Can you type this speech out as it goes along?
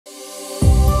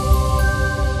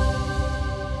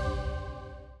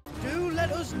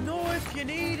If you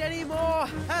need any more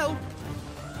help...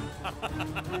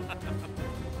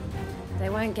 They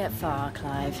won't get far,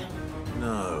 Clive.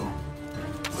 No,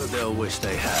 but they'll wish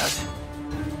they had.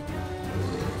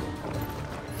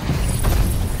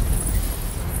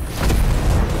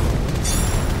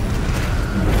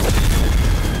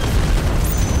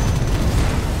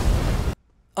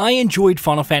 I enjoyed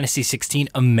Final Fantasy XVI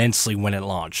immensely when it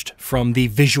launched. From the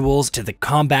visuals to the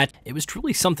combat, it was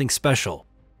truly something special.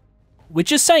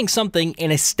 Which is saying something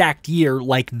in a stacked year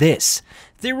like this.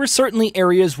 There were certainly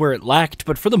areas where it lacked,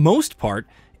 but for the most part,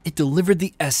 it delivered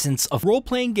the essence of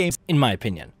role-playing games, in my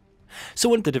opinion. So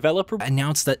when the developer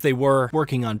announced that they were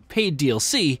working on paid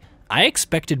DLC, I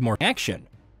expected more action.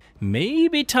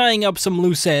 Maybe tying up some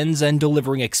loose ends and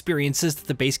delivering experiences that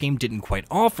the base game didn't quite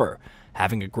offer.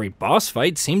 Having a great boss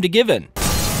fight seemed a given.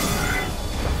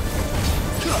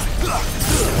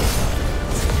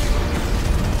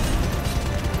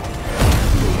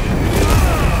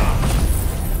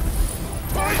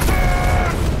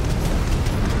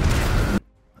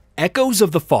 Echoes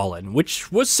of the Fallen,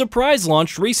 which was surprise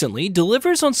launched recently,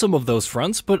 delivers on some of those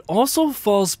fronts, but also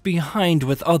falls behind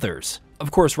with others.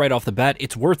 Of course, right off the bat,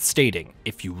 it's worth stating,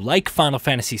 if you like Final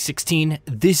Fantasy XVI,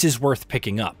 this is worth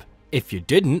picking up. If you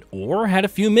didn't, or had a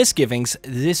few misgivings,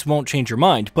 this won't change your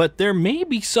mind, but there may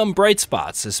be some bright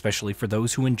spots, especially for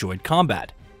those who enjoyed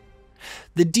combat.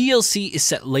 The DLC is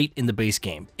set late in the base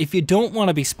game. If you don't want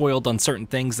to be spoiled on certain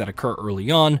things that occur early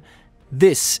on,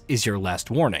 this is your last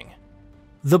warning.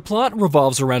 The plot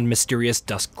revolves around mysterious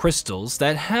dusk crystals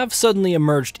that have suddenly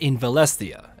emerged in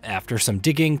Valisthea. After some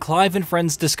digging, Clive and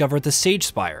friends discover the Sage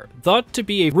Spire, thought to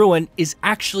be a ruin, is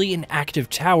actually an active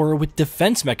tower with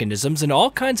defense mechanisms and all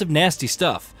kinds of nasty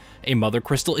stuff. A mother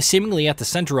crystal is seemingly at the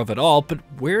center of it all, but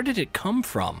where did it come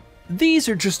from? These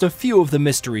are just a few of the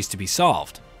mysteries to be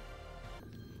solved.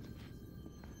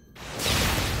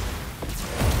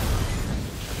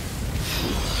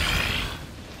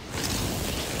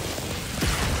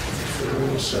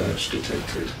 Surge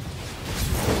detected.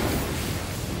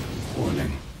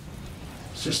 Warning.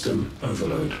 System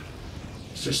overload.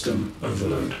 System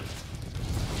overload.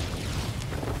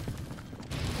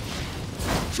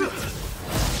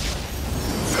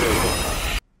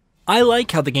 I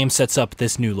like how the game sets up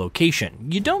this new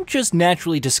location. You don't just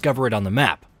naturally discover it on the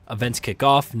map. Events kick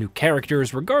off, new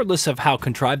characters, regardless of how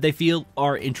contrived they feel,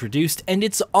 are introduced, and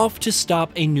it's off to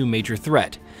stop a new major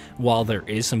threat. While there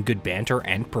is some good banter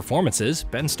and performances,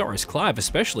 Ben Starr's Clive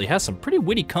especially has some pretty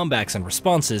witty comebacks and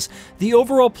responses, the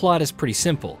overall plot is pretty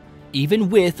simple, even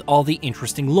with all the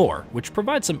interesting lore, which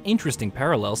provides some interesting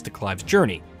parallels to Clive's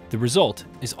journey. The result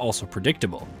is also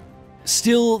predictable.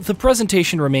 Still, the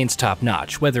presentation remains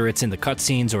top-notch, whether it's in the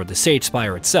cutscenes or the Sage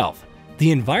Spire itself. The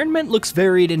environment looks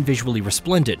varied and visually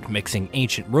resplendent, mixing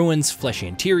ancient ruins, fleshy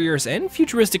interiors, and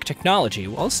futuristic technology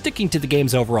while sticking to the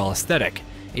game's overall aesthetic.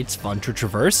 It's fun to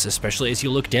traverse, especially as you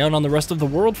look down on the rest of the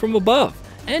world from above,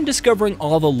 and discovering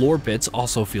all the lore bits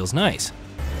also feels nice.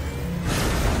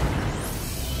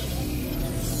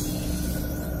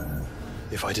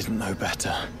 If I didn't know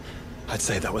better, I'd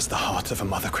say that was the heart of a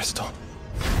mother crystal.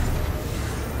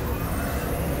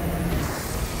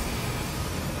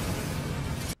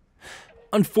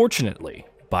 Unfortunately,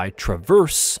 by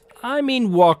traverse, I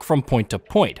mean walk from point to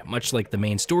point, much like the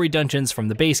main story dungeons from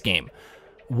the base game.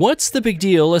 What's the big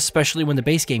deal, especially when the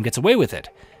base game gets away with it?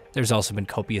 There's also been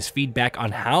copious feedback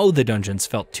on how the dungeons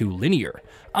felt too linear.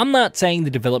 I'm not saying the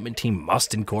development team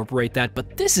must incorporate that,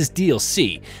 but this is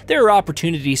DLC. There are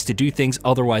opportunities to do things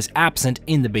otherwise absent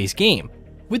in the base game.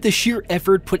 With the sheer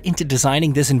effort put into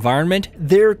designing this environment,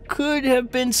 there could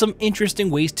have been some interesting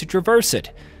ways to traverse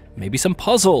it. Maybe some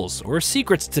puzzles or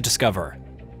secrets to discover.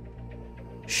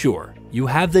 Sure, you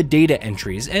have the data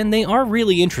entries, and they are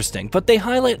really interesting, but they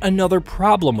highlight another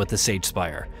problem with the Sage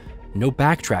Spire. No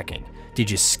backtracking.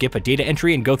 Did you skip a data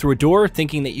entry and go through a door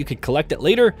thinking that you could collect it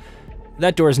later?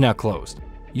 That door is now closed.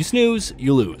 You snooze,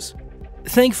 you lose.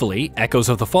 Thankfully, Echoes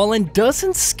of the Fallen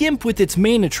doesn't skimp with its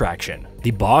main attraction, the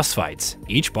boss fights.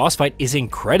 Each boss fight is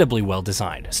incredibly well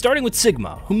designed, starting with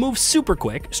Sigma, who moves super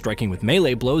quick, striking with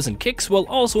melee blows and kicks while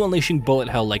also unleashing bullet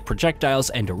hell-like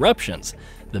projectiles and eruptions.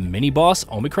 The mini-boss,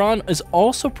 Omicron, is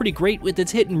also pretty great with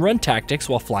its hit-and-run tactics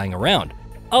while flying around.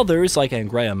 Others, like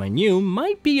Angrea Manu,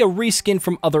 might be a reskin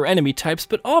from other enemy types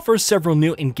but offer several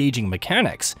new engaging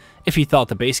mechanics. If you thought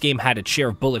the base game had its share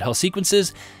of bullet hell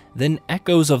sequences, then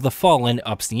Echoes of the Fallen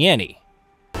ups the ante.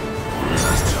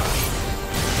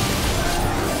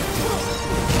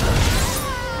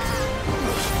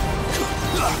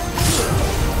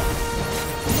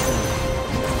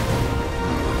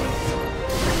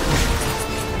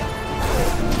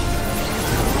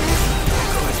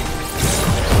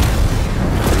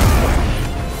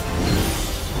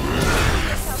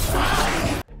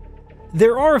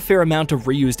 There are a fair amount of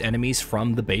reused enemies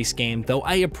from the base game, though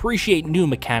I appreciate new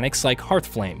mechanics like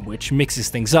Hearthflame, which mixes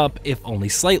things up, if only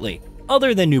slightly.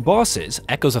 Other than new bosses,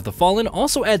 Echoes of the Fallen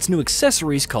also adds new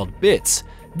accessories called bits.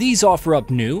 These offer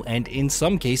up new, and in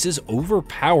some cases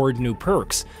overpowered new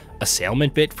perks.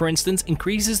 Assailment Bit, for instance,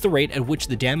 increases the rate at which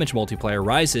the damage multiplier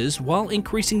rises, while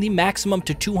increasing the maximum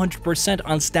to 200%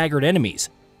 on staggered enemies.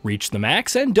 Reach the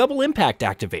max and Double Impact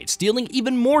activates, dealing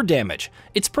even more damage.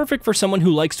 It's perfect for someone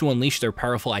who likes to unleash their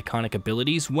powerful iconic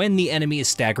abilities when the enemy is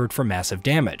staggered for massive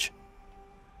damage.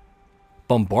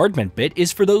 Bombardment Bit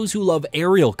is for those who love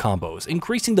aerial combos,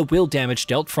 increasing the will damage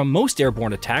dealt from most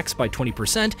airborne attacks by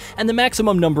 20% and the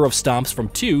maximum number of stomps from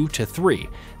 2 to 3.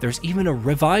 There's even a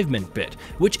Revivement Bit,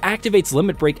 which activates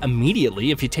Limit Break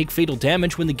immediately if you take fatal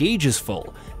damage when the gauge is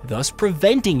full, thus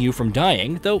preventing you from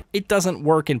dying, though it doesn't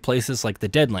work in places like the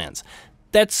Deadlands.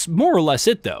 That's more or less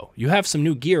it though. You have some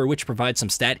new gear which provides some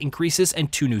stat increases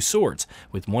and 2 new swords,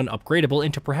 with one upgradable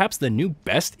into perhaps the new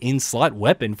best in-slot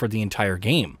weapon for the entire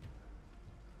game.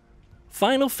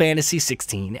 Final Fantasy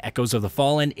XVI Echoes of the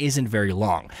Fallen isn't very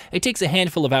long. It takes a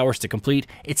handful of hours to complete,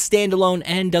 it's standalone,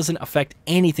 and doesn't affect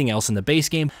anything else in the base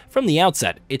game. From the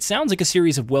outset, it sounds like a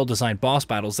series of well-designed boss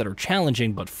battles that are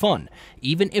challenging but fun,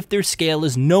 even if their scale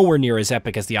is nowhere near as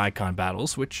epic as the Icon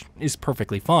battles, which is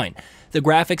perfectly fine. The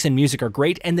graphics and music are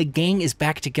great, and the gang is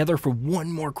back together for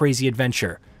one more crazy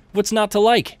adventure. What's not to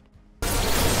like?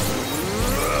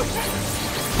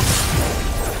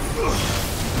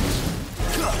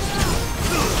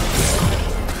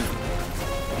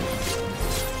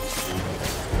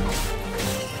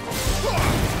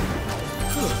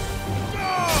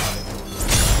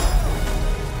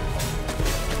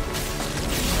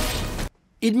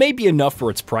 It may be enough for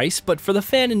its price, but for the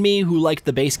fan in me who liked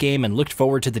the base game and looked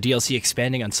forward to the DLC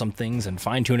expanding on some things and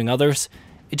fine-tuning others,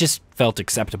 it just felt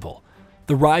acceptable.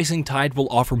 The Rising Tide will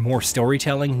offer more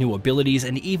storytelling, new abilities,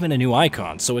 and even a new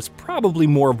icon, so it's probably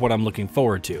more of what I'm looking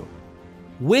forward to.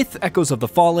 With Echoes of the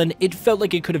Fallen, it felt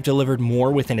like it could have delivered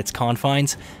more within its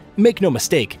confines. Make no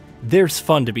mistake, there's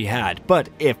fun to be had, but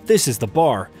if this is the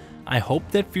bar, I hope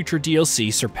that future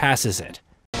DLC surpasses it.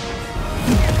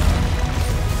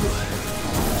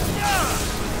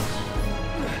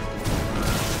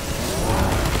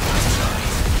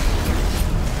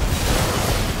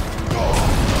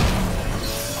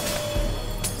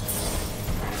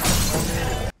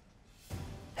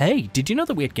 Hey, did you know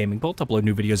that we at Gaming Bolt upload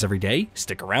new videos every day?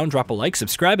 Stick around, drop a like,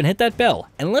 subscribe, and hit that bell,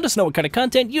 and let us know what kind of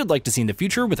content you'd like to see in the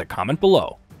future with a comment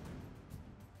below.